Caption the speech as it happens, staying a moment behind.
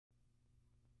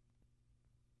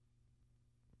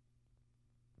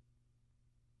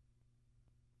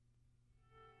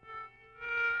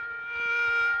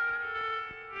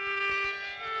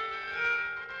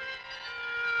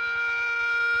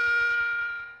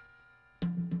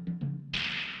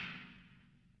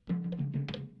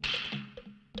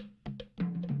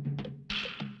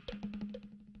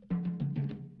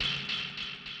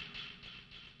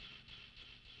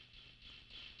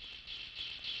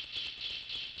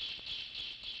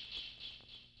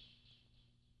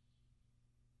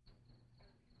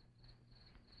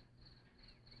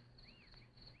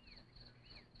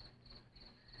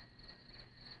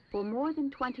For more than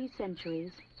 20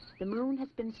 centuries, the moon has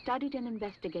been studied and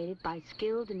investigated by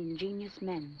skilled and ingenious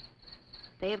men.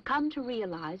 They have come to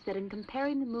realize that in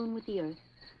comparing the moon with the Earth,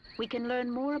 we can learn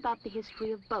more about the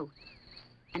history of both,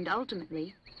 and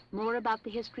ultimately, more about the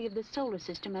history of the solar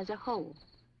system as a whole.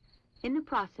 In the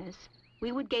process,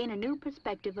 we would gain a new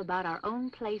perspective about our own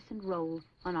place and role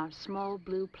on our small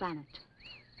blue planet.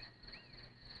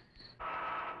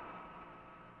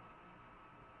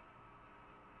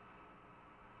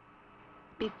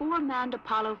 Before manned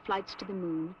Apollo flights to the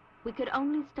moon, we could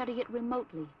only study it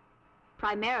remotely,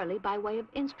 primarily by way of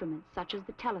instruments such as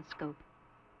the telescope.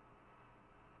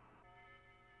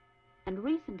 And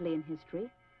recently in history,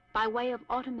 by way of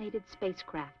automated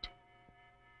spacecraft.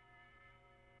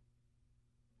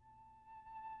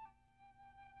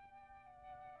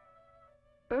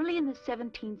 Early in the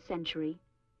 17th century,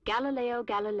 Galileo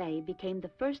Galilei became the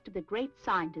first of the great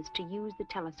scientists to use the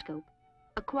telescope,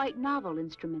 a quite novel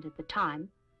instrument at the time,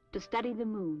 to study the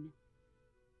moon.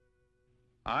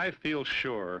 I feel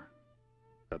sure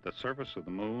that the surface of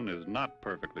the moon is not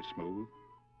perfectly smooth,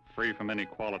 free from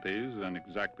inequalities and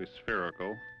exactly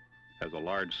spherical, as a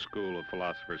large school of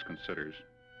philosophers considers.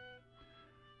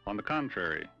 On the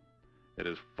contrary, it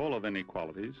is full of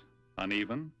inequalities,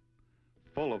 uneven,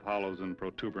 full of hollows and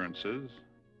protuberances,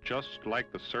 just like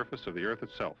the surface of the Earth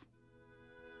itself.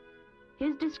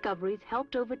 His discoveries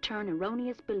helped overturn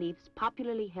erroneous beliefs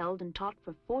popularly held and taught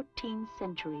for 14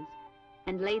 centuries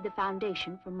and laid the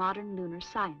foundation for modern lunar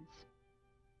science.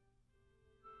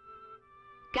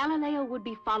 Galileo would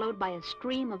be followed by a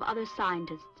stream of other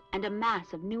scientists and a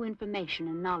mass of new information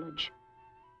and knowledge.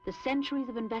 The centuries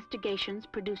of investigations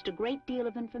produced a great deal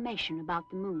of information about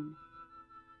the moon.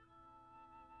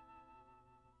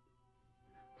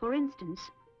 For instance,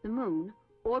 the moon,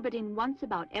 orbiting once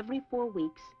about every 4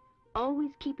 weeks,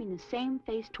 always keeping the same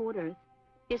face toward Earth,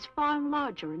 is far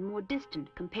larger and more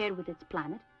distant compared with its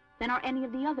planet than are any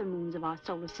of the other moons of our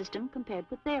solar system compared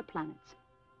with their planets.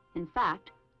 In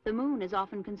fact, the moon is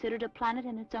often considered a planet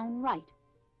in its own right.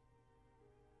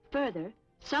 Further,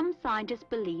 some scientists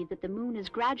believe that the moon is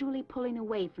gradually pulling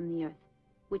away from the Earth,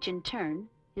 which in turn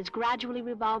is gradually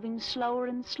revolving slower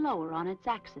and slower on its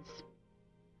axis.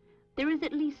 There is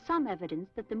at least some evidence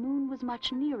that the moon was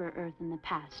much nearer Earth in the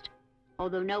past,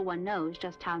 although no one knows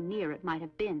just how near it might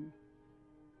have been.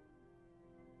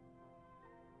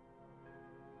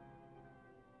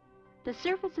 The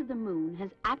surface of the moon has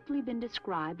aptly been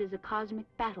described as a cosmic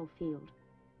battlefield,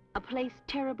 a place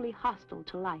terribly hostile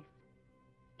to life.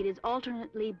 It is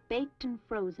alternately baked and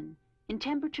frozen, in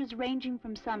temperatures ranging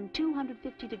from some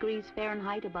 250 degrees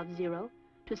Fahrenheit above zero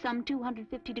to some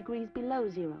 250 degrees below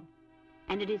zero,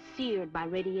 and it is seared by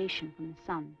radiation from the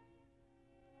sun.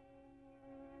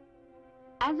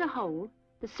 As a whole,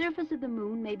 the surface of the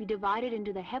moon may be divided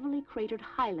into the heavily cratered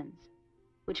highlands,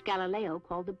 which Galileo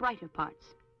called the brighter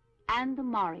parts, and the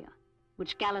Maria,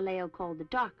 which Galileo called the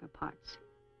darker parts.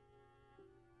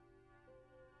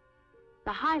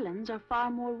 The highlands are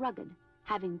far more rugged,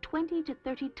 having 20 to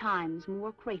 30 times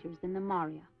more craters than the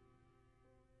Maria.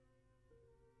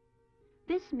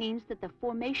 This means that the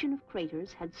formation of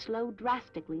craters had slowed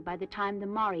drastically by the time the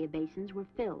Maria basins were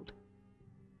filled.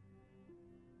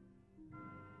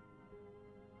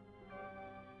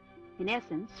 In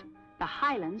essence, the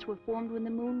highlands were formed when the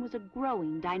moon was a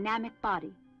growing, dynamic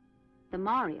body, the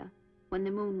Maria when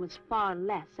the moon was far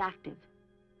less active.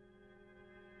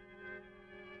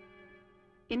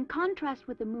 In contrast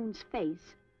with the moon's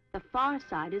face, the far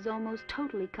side is almost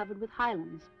totally covered with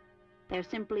highlands. There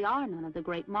simply are none of the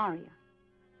great Maria.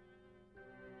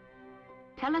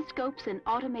 Telescopes and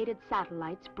automated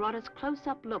satellites brought us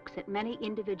close-up looks at many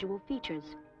individual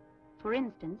features. For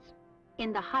instance,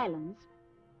 in the highlands,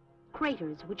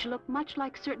 craters which look much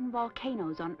like certain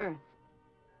volcanoes on Earth.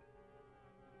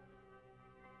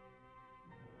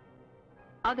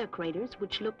 Other craters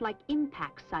which look like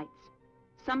impact sites,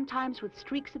 sometimes with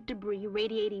streaks of debris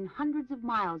radiating hundreds of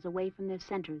miles away from their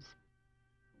centers.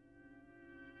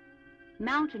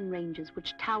 Mountain ranges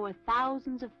which tower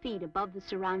thousands of feet above the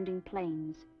surrounding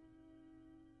plains.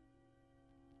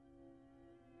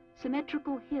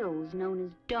 Symmetrical hills known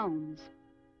as domes.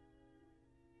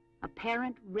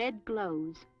 Apparent red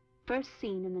glows, first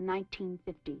seen in the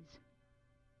 1950s.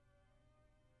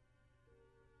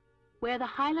 Where the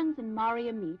highlands and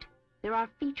Maria meet, there are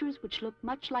features which look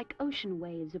much like ocean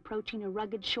waves approaching a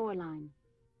rugged shoreline.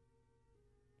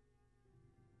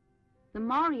 The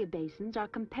Maria basins are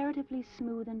comparatively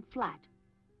smooth and flat,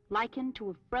 likened to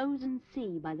a frozen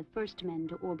sea by the first men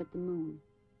to orbit the moon.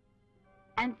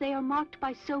 And they are marked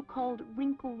by so-called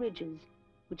wrinkle ridges,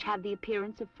 which have the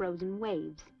appearance of frozen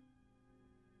waves.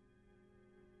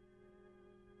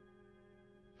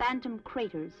 phantom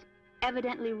craters,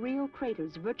 evidently real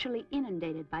craters virtually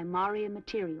inundated by Maria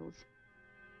materials.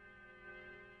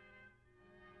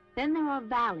 Then there are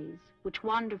valleys which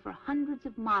wander for hundreds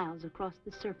of miles across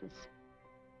the surface.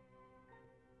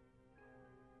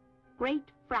 Great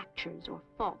fractures or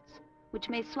faults which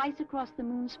may slice across the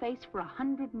moon's face for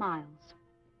 100 miles.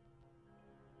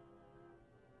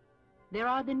 There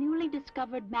are the newly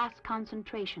discovered mass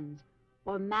concentrations,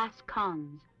 or mass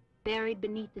cons, buried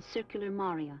beneath the circular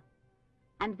Maria,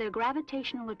 and their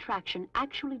gravitational attraction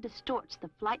actually distorts the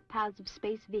flight paths of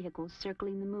space vehicles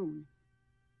circling the moon.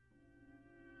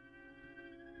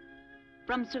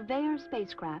 From Surveyor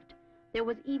spacecraft, there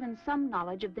was even some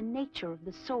knowledge of the nature of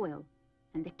the soil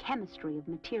and the chemistry of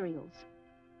materials.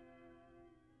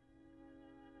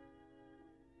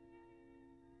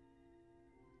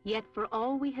 Yet for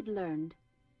all we had learned,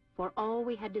 for all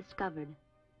we had discovered,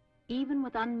 even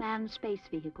with unmanned space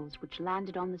vehicles which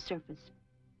landed on the surface,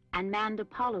 and manned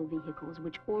Apollo vehicles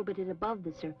which orbited above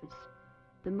the surface,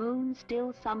 the moon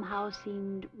still somehow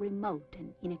seemed remote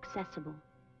and inaccessible.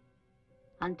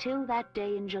 Until that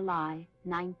day in July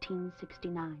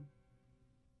 1969.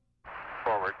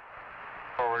 Forward.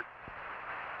 Forward.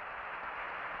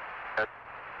 At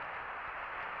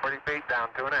 40 feet down,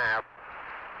 2.5.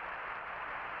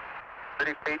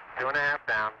 30 feet, 2.5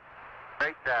 down.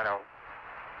 Straight shadow.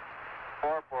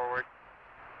 4 forward.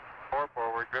 4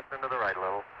 forward. Drift into the right a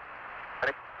little.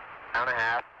 20, down a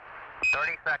half.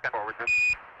 30 seconds forward. Just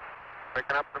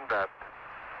picking up some dust.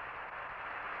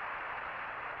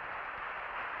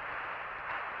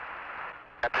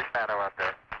 Got the shadow out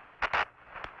there.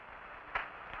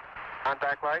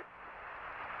 Contact light.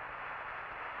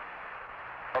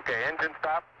 Okay, engine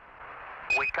stop.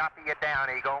 We copy you down,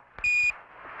 Eagle.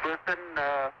 Listen,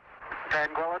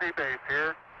 Tranquility Base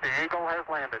here. The Eagle has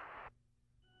landed.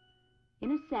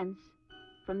 In a sense,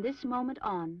 from this moment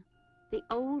on, the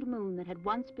old moon that had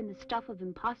once been the stuff of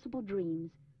impossible dreams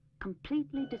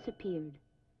completely disappeared,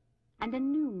 and a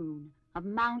new moon of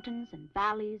mountains and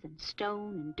valleys and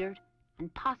stone and dirt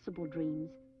and possible dreams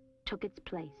took its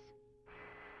place.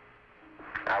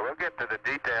 Now, we'll get to the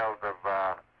details of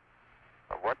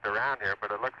what's around here,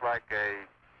 but it looks like a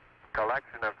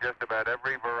collection of just about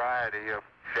every variety of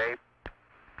shape,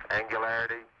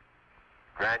 angularity,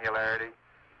 granularity,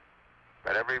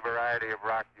 but every variety of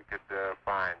rock you could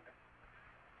find.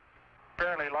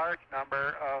 Fairly large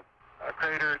number of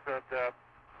craters of the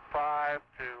 5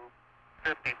 to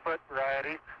 50-foot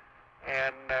variety,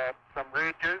 and some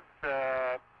ridges,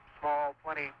 small,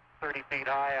 20, 30 feet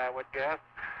high, I would guess,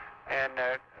 and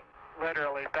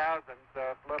literally thousands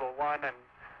of little 1 and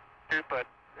 2-foot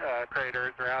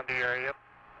craters around the area.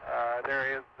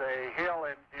 There is a hill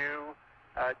in view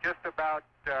just about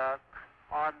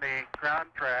on the ground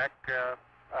track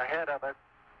ahead of it.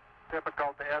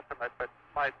 Difficult to estimate, but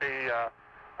might be a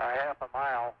half a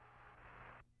mile.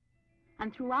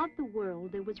 And throughout the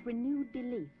world there was renewed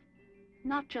belief,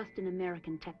 not just in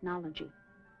American technology,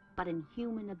 but in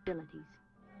human abilities.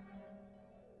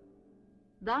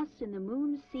 Thus, in the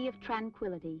moon's sea of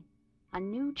tranquility, a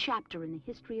new chapter in the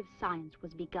history of science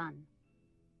was begun.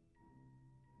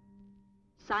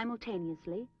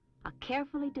 Simultaneously, a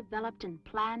carefully developed and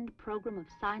planned program of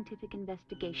scientific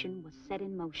investigation was set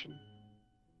in motion.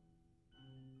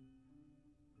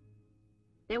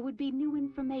 There would be new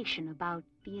information about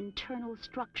the internal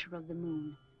structure of the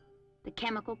moon, the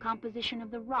chemical composition of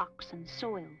the rocks and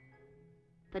soil,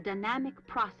 the dynamic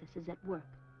processes at work,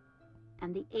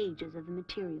 and the ages of the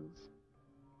materials.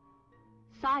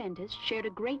 Scientists shared a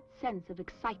great sense of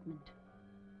excitement.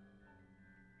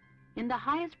 In the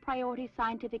highest priority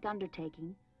scientific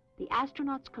undertaking, the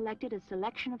astronauts collected a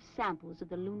selection of samples of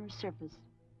the lunar surface,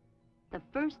 the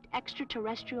first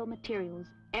extraterrestrial materials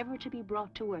ever to be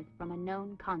brought to Earth from a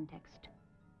known context.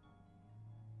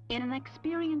 In an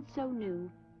experience so new,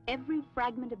 every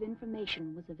fragment of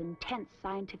information was of intense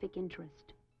scientific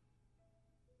interest.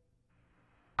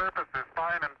 Surface is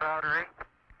fine and powdery.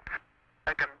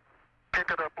 I can pick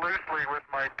it up loosely with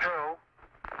my toe.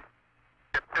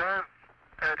 It does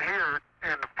adhere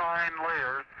in fine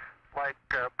layers like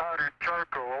powdered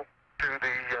charcoal to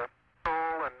the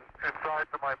sole and insides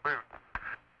of my boot.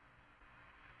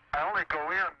 I only go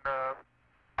in a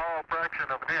small fraction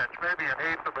of an inch, maybe an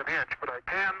eighth of an inch, but I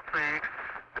can see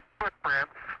the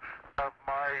footprints of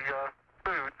my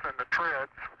boots and the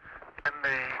treads in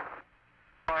the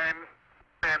fine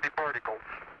sandy particles.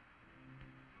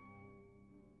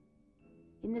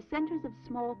 In the centers of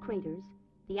small craters,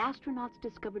 the astronauts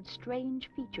discovered strange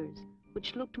features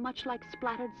which looked much like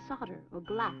splattered solder or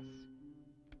glass.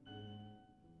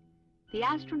 The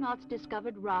astronauts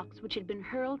discovered rocks which had been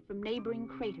hurled from neighboring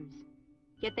craters,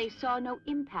 Yet they saw no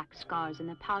impact scars in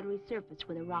the powdery surface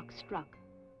where the rock struck.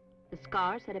 The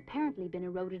scars had apparently been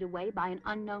eroded away by an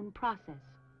unknown process.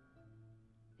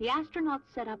 The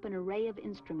astronauts set up an array of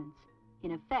instruments,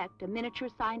 in effect a miniature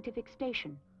scientific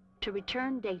station, to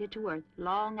return data to Earth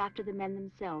long after the men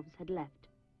themselves had left.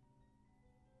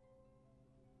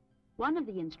 One of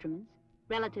the instruments,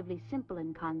 relatively simple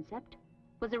in concept,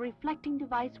 was a reflecting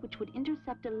device which would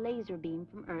intercept a laser beam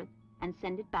from Earth and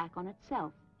send it back on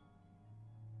itself.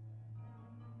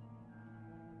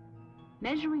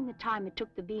 Measuring the time it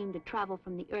took the beam to travel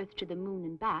from the Earth to the Moon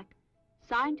and back,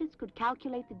 scientists could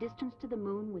calculate the distance to the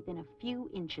Moon within a few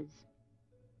inches.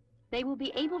 They will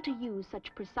be able to use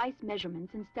such precise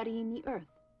measurements in studying the Earth.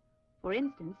 For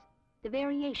instance, the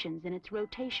variations in its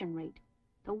rotation rate,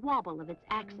 the wobble of its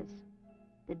axis,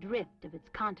 the drift of its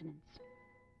continents.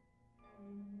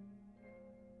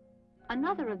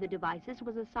 Another of the devices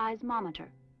was a seismometer,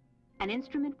 an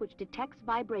instrument which detects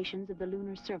vibrations of the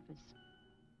lunar surface.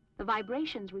 The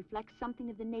vibrations reflect something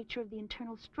of the nature of the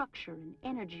internal structure and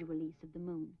energy release of the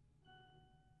Moon.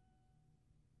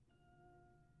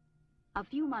 A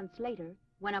few months later,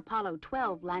 when Apollo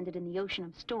 12 landed in the ocean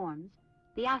of storms,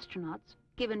 the astronauts,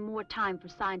 given more time for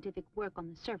scientific work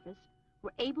on the surface,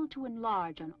 were able to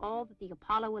enlarge on all that the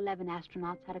Apollo 11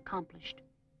 astronauts had accomplished.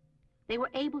 They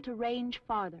were able to range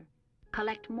farther,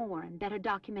 collect more and better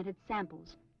documented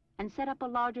samples, and set up a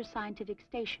larger scientific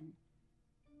station.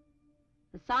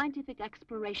 The scientific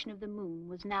exploration of the Moon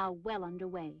was now well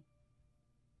underway.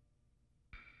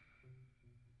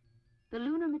 The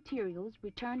lunar materials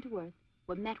returned to Earth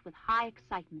were met with high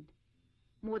excitement.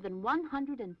 More than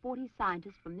 140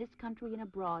 scientists from this country and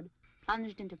abroad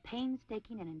plunged into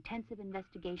painstaking and intensive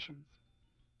investigations.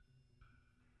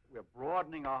 We're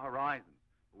broadening our horizons.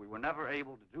 We were never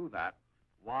able to do that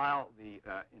while the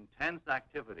intense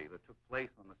activity that took place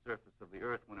on the surface of the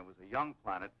Earth when it was a young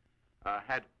planet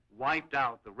had wiped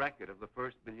out the record of the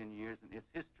first billion years in its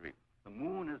history. The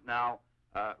Moon has now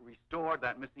restored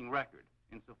that missing record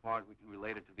insofar as we can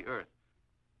relate it to the Earth.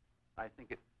 I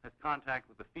think it has contact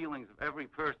with the feelings of every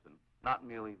person, not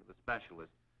merely the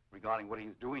specialist, regarding what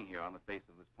he's doing here on the face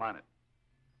of this planet.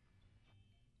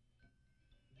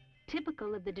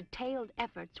 Typical of the detailed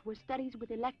efforts were studies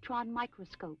with electron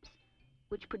microscopes,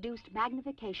 which produced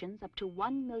magnifications up to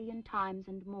 1 million times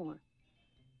and more.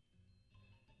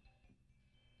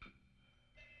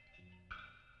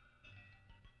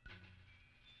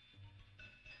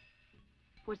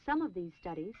 For some of these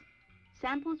studies,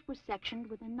 samples were sectioned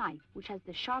with a knife which has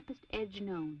the sharpest edge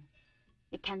known.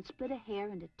 It can split a hair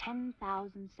into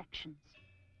 10,000 sections.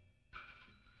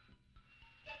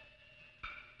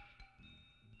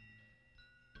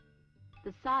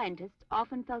 The scientists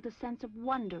often felt a sense of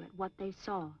wonder at what they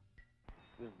saw.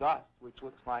 This dust, which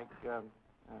looks like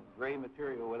gray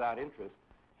material without interest,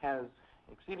 has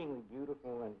exceedingly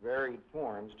beautiful and varied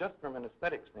forms, just from an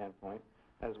aesthetic standpoint,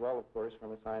 as well, of course,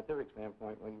 from a scientific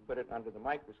standpoint when you put it under the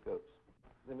microscopes.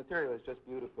 The material is just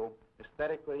beautiful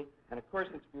aesthetically, and of course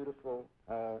it's beautiful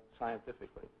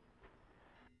scientifically.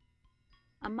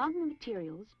 Among the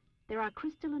materials, there are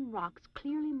crystalline rocks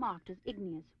clearly marked as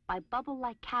igneous by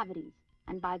bubble-like cavities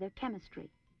and by their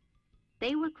chemistry.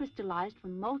 They were crystallized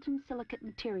from molten silicate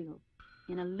material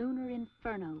in a lunar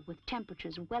inferno with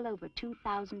temperatures well over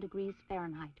 2,000 degrees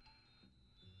Fahrenheit.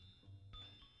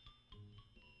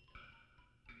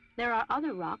 There are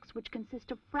other rocks which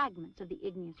consist of fragments of the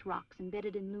igneous rocks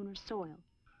embedded in lunar soil.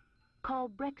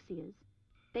 Called breccias,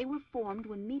 they were formed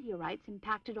when meteorites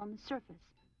impacted on the surface,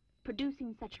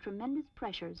 producing such tremendous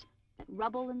pressures that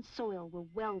rubble and soil were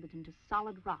welded into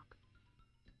solid rock.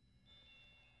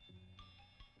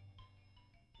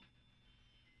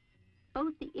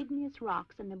 Both the igneous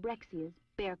rocks and the breccias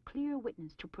bear clear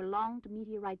witness to prolonged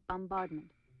meteorite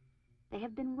bombardment. They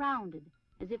have been rounded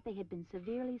as if they had been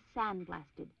severely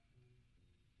sandblasted,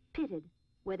 pitted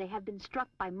where they have been struck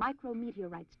by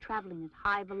micrometeorites traveling at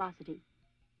high velocity.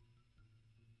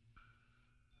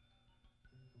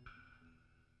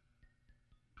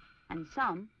 And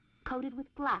some coated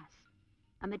with glass,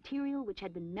 a material which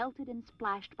had been melted and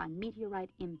splashed by meteorite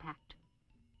impact.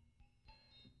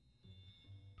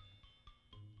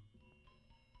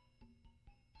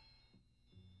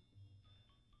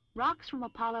 Rocks from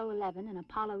Apollo 11 and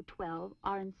Apollo 12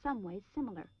 are in some ways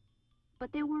similar,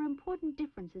 but there were important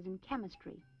differences in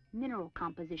chemistry, mineral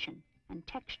composition, and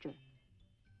texture.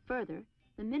 Further,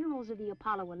 the minerals of the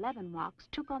Apollo 11 rocks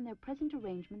took on their present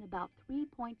arrangement about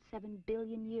 3.7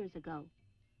 billion years ago.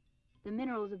 The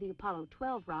minerals of the Apollo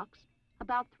 12 rocks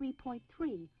about 3.3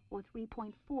 or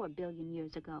 3.4 billion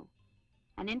years ago,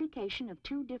 an indication of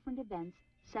two different events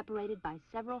separated by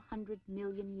several hundred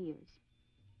million years.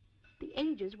 The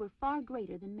ages were far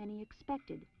greater than many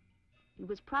expected. It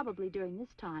was probably during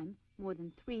this time, more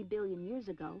than 3 billion years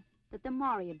ago, that the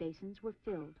Maria basins were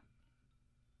filled.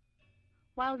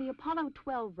 While the Apollo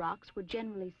 12 rocks were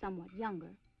generally somewhat younger,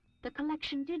 the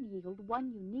collection did yield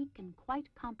one unique and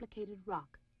quite complicated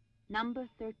rock, number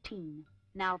 13,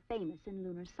 now famous in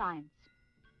lunar science.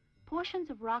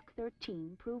 Portions of rock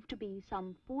 13 proved to be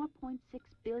some 4.6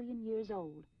 billion years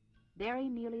old, very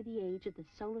nearly the age of the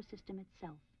solar system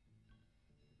itself.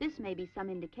 This may be some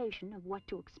indication of what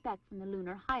to expect from the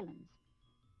lunar highlands.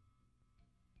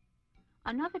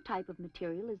 Another type of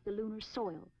material is the lunar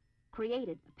soil,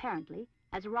 created, apparently,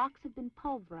 as rocks have been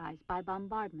pulverized by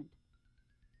bombardment.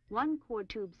 One core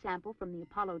tube sample from the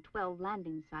Apollo 12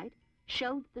 landing site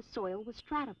showed that the soil was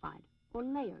stratified, or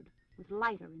layered, with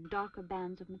lighter and darker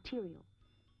bands of material.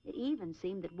 It even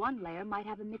seemed that one layer might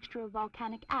have a mixture of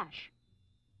volcanic ash.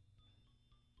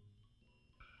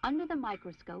 Under the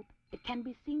microscope, it can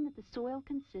be seen that the soil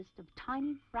consists of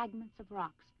tiny fragments of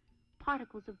rocks,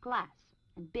 particles of glass,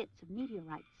 and bits of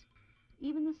meteorites.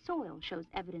 Even the soil shows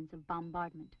evidence of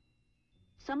bombardment.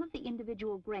 Some of the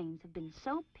individual grains have been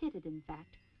so pitted, in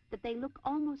fact, that they look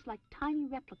almost like tiny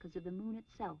replicas of the moon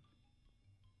itself.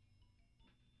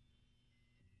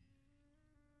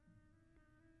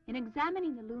 In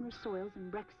examining the lunar soils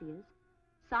and breccias,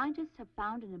 scientists have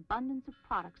found an abundance of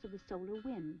products of the solar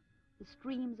wind, the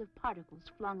streams of particles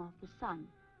flung off the sun.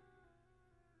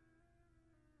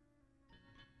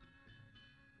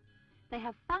 They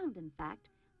have found, in fact,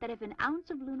 that if an ounce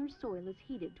of lunar soil is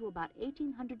heated to about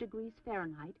 1800 degrees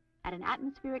Fahrenheit at an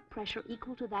atmospheric pressure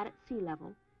equal to that at sea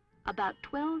level, about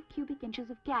 12 cubic inches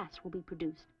of gas will be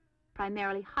produced,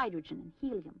 primarily hydrogen and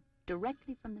helium,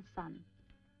 directly from the sun.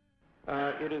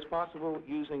 It is possible,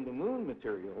 using the moon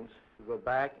materials, to go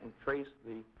back and trace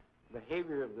the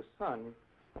behavior of the sun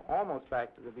almost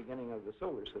back to the beginning of the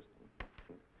solar system.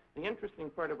 The interesting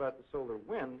part about the solar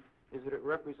wind is that it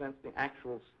represents the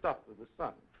actual stuff of the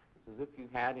sun. It's as if you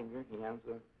had in your hands,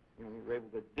 you were able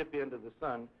to dip into the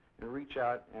sun and reach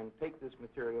out and take this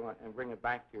material and bring it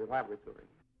back to your laboratory.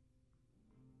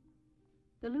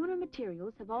 The lunar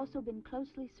materials have also been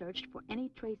closely searched for any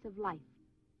trace of life,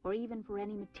 or even for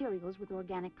any materials with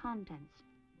organic contents.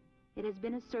 It has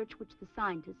been a search which the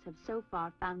scientists have so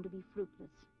far found to be fruitless.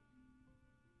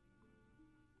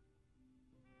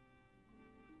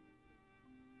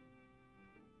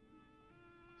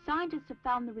 Scientists have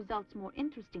found the results more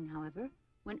interesting, however,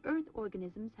 when Earth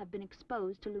organisms have been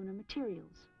exposed to lunar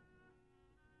materials.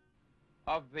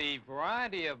 Of the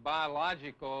variety of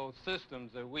biological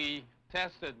systems that we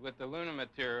tested with the lunar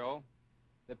material,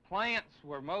 the plants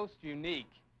were most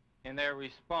unique in their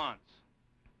response.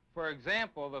 For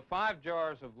example, the 5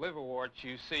 jars of liverworts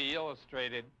you see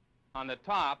illustrated on the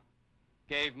top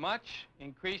gave much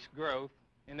increased growth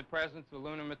in the presence of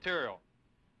lunar material.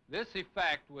 This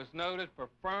effect was noted for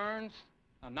ferns,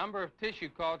 a number of tissue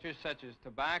cultures such as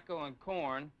tobacco and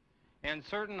corn, and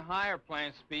certain higher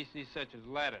plant species such as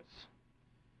lettuce.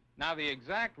 Now, the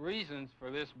exact reasons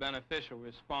for this beneficial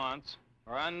response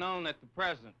are unknown at the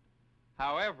present.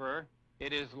 However,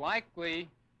 it is likely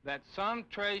that some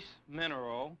trace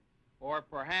mineral, or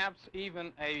perhaps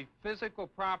even a physical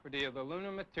property of the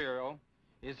lunar material,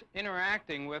 is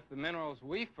interacting with the minerals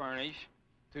we furnish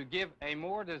to give a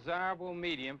more desirable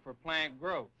medium for plant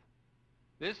growth.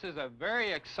 This is a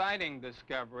very exciting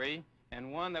discovery,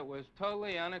 and one that was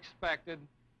totally unexpected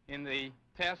in the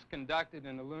tests conducted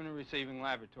in the Lunar Receiving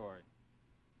Laboratory.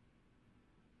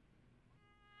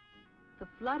 The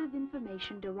flood of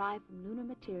information derived from lunar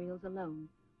materials alone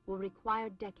will require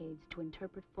decades to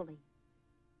interpret fully.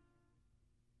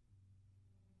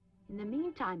 In the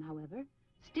meantime, however,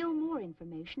 still more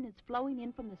information is flowing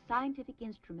in from the scientific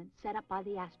instruments set up by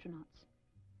the astronauts.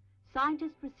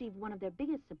 Scientists received one of their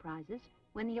biggest surprises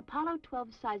when the Apollo 12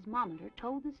 seismometer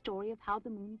told the story of how the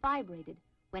moon vibrated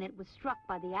when it was struck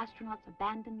by the astronauts'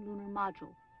 abandoned lunar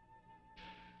module.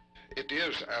 It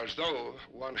is as though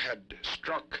one had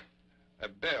struck a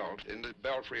bell in the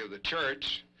belfry of the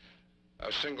church,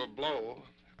 a single blow,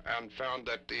 and found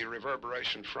that the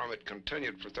reverberation from it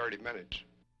continued for 30 minutes.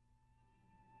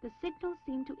 The signals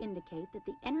seem to indicate that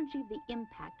the energy of the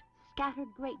impact scattered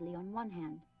greatly on one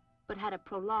hand, but had a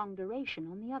prolonged duration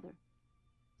on the other.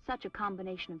 Such a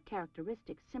combination of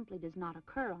characteristics simply does not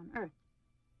occur on Earth.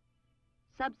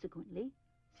 Subsequently,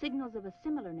 signals of a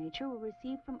similar nature were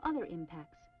received from other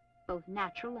impacts, both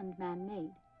natural and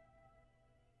man-made.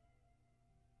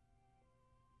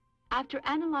 After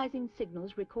analyzing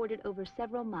signals recorded over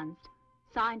several months,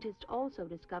 scientists also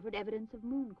discovered evidence of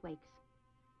moonquakes.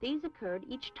 These occurred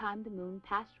each time the moon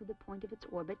passed through the point of its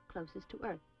orbit closest to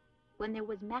Earth, when there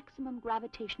was maximum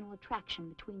gravitational attraction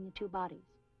between the two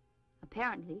bodies.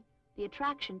 Apparently, the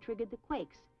attraction triggered the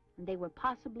quakes, and they were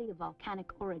possibly of volcanic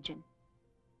origin.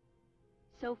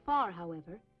 So far,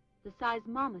 however, the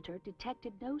seismometer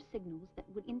detected no signals that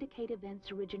would indicate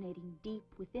events originating deep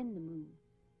within the moon.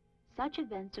 Such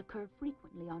events occur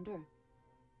frequently on Earth.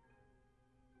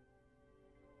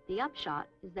 The upshot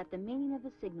is that the meaning of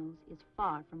the signals is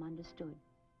far from understood.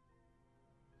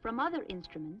 From other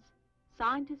instruments,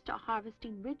 scientists are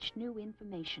harvesting rich new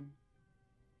information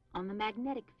on the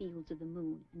magnetic fields of the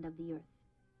moon and of the Earth,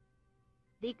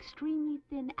 the extremely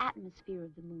thin atmosphere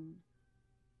of the moon,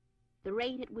 the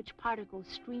rate at which particles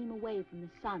stream away from the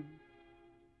sun.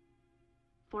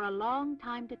 For a long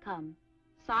time to come,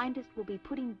 scientists will be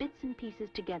putting bits and pieces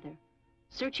together,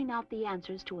 searching out the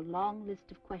answers to a long list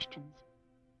of questions.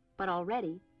 But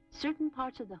already, certain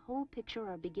parts of the whole picture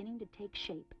are beginning to take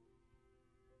shape.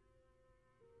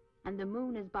 And the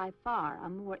moon is by far a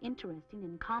more interesting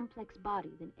and complex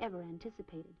body than ever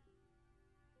anticipated.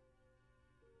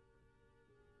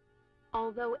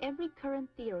 Although every current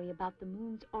theory about the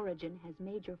moon's origin has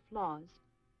major flaws,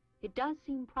 it does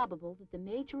seem probable that the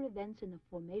major events in the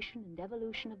formation and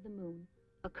evolution of the moon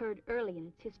occurred early in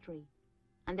its history,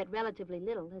 and that relatively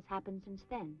little has happened since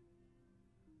then.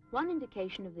 One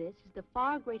indication of this is the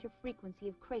far greater frequency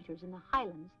of craters in the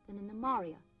highlands than in the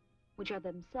Maria, which are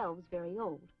themselves very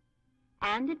old.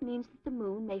 And it means that the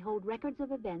moon may hold records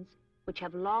of events which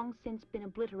have long since been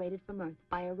obliterated from Earth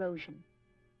by erosion.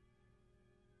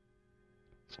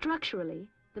 Structurally,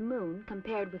 the moon,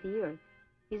 compared with the Earth,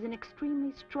 is an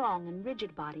extremely strong and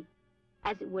rigid body,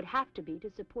 as it would have to be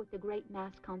to support the great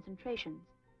mass concentrations,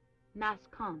 mass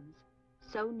cons,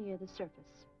 so near the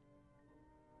surface.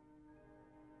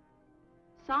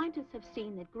 Scientists have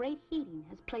seen that great heating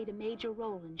has played a major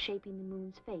role in shaping the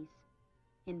moon's face.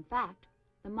 In fact,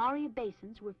 the Maria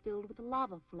basins were filled with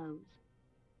lava flows.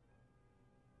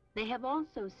 They have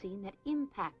also seen that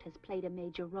impact has played a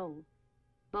major role,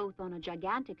 both on a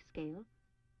gigantic scale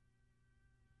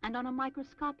and on a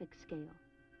microscopic scale.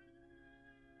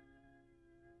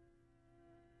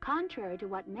 Contrary to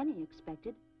what many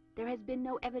expected, there has been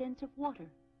no evidence of water.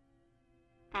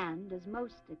 And, as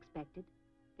most expected,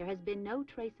 there has been no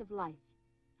trace of life,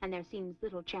 and there seems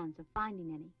little chance of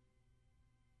finding any.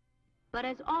 But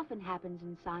as often happens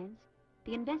in science,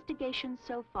 the investigations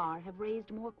so far have raised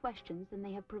more questions than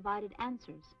they have provided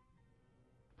answers.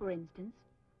 For instance,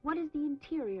 what is the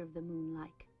interior of the moon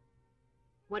like?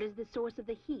 What is the source of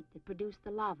the heat that produced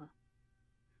the lava?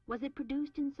 Was it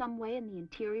produced in some way in the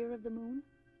interior of the moon?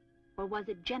 Or was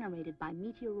it generated by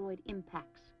meteoroid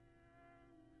impacts?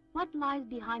 What lies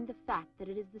behind the fact that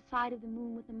it is the side of the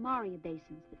moon with the Maria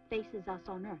basins that faces us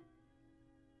on Earth?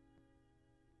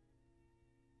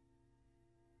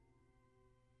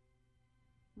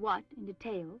 What, in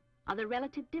detail, are the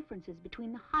relative differences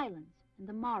between the highlands and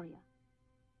the Maria?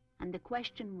 And the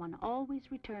question one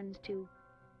always returns to,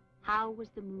 how was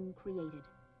the moon created?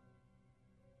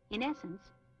 In essence,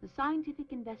 the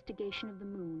scientific investigation of the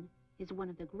moon is one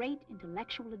of the great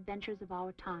intellectual adventures of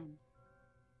our time.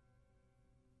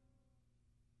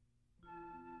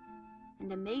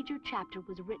 And a major chapter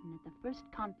was written at the first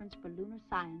conference for lunar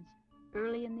science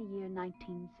early in the year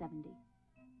 1970.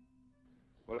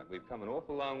 Well, we've come an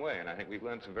awful long way, and I think we've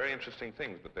learned some very interesting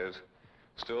things, but there's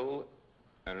still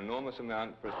an enormous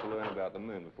amount for us to learn about the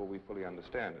moon before we fully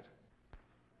understand it.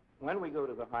 When we go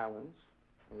to the highlands,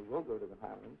 and we will go to the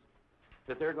highlands,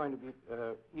 that they're going to be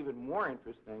even more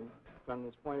interesting from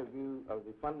this point of view of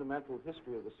the fundamental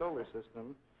history of the solar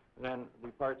system than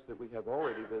the parts that we have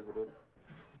already visited.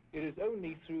 It is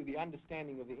only through the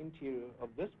understanding of the interior of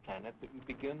this planet that we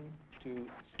begin to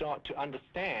start to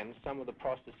understand some of the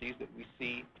processes that we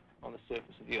see on the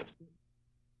surface of the Earth.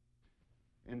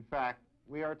 In fact,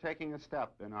 we are taking a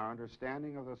step in our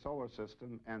understanding of the solar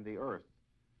system and the Earth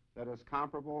that is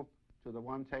comparable to the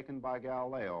one taken by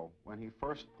Galileo when he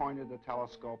first pointed the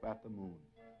telescope at the moon.